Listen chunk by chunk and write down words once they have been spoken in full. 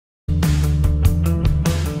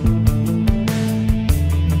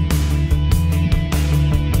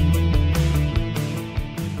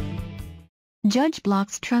Judge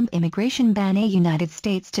blocks Trump immigration ban. A United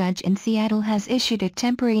States judge in Seattle has issued a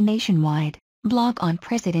temporary nationwide block on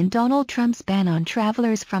President Donald Trump's ban on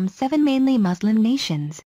travelers from 7 mainly Muslim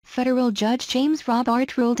nations. Federal Judge James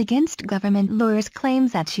Robart ruled against government lawyers'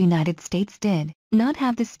 claims that United States did not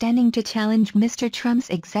have the standing to challenge Mr. Trump's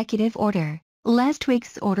executive order. Last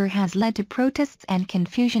week's order has led to protests and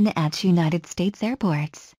confusion at United States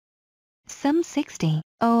airports. Some 60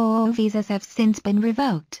 visas have since been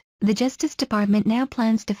revoked. The Justice Department now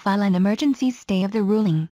plans to file an emergency stay of the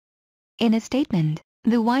ruling. In a statement,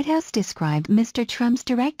 the White House described Mr. Trump's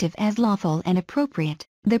directive as lawful and appropriate.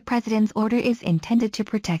 The president's order is intended to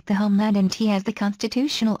protect the homeland, and he has the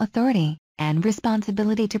constitutional authority and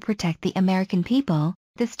responsibility to protect the American people,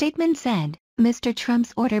 the statement said. Mr.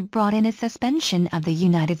 Trump's order brought in a suspension of the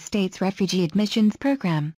United States refugee admissions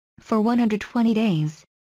program for 120 days.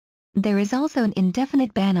 There is also an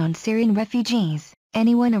indefinite ban on Syrian refugees.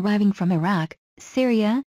 Anyone arriving from Iraq,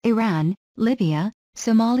 Syria, Iran, Libya,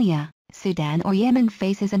 Somalia, Sudan or Yemen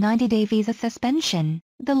faces a 90-day visa suspension.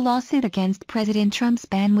 The lawsuit against President Trump's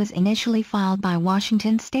ban was initially filed by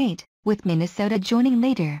Washington State, with Minnesota joining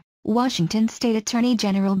later. Washington State Attorney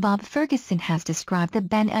General Bob Ferguson has described the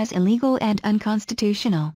ban as illegal and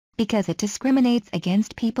unconstitutional, because it discriminates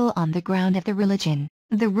against people on the ground of their religion.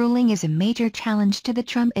 The ruling is a major challenge to the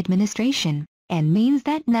Trump administration, and means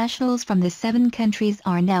that nationals from the 7 countries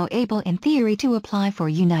are now able in theory to apply for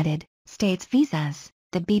United States visas.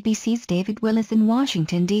 The BBC's David Willis in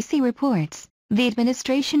Washington, D.C. reports, the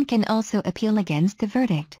administration can also appeal against the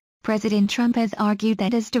verdict. President Trump has argued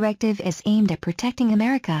that his directive is aimed at protecting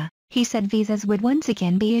America. He said visas would once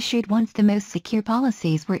again be issued once the most secure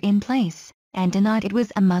policies were in place, and denied it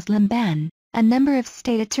was a Muslim ban. A number of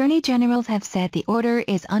state attorney generals have said the order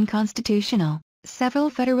is unconstitutional. Several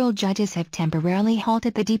federal judges have temporarily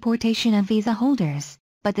halted the deportation of visa holders,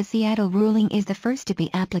 but the Seattle ruling is the first to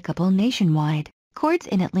be applicable nationwide. Courts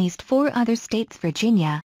in at least 4 other states,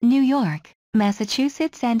 Virginia, New York,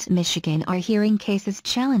 Massachusetts and Michigan, are hearing cases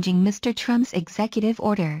challenging Mr. Trump's executive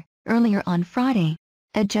order. Earlier on Friday,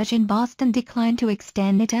 a judge in Boston declined to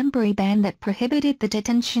extend a temporary ban that prohibited the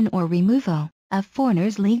detention or removal of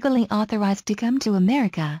foreigners legally authorized to come to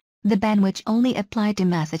America. The ban, which only applied to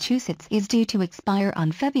Massachusetts, is due to expire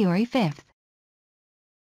on February 5.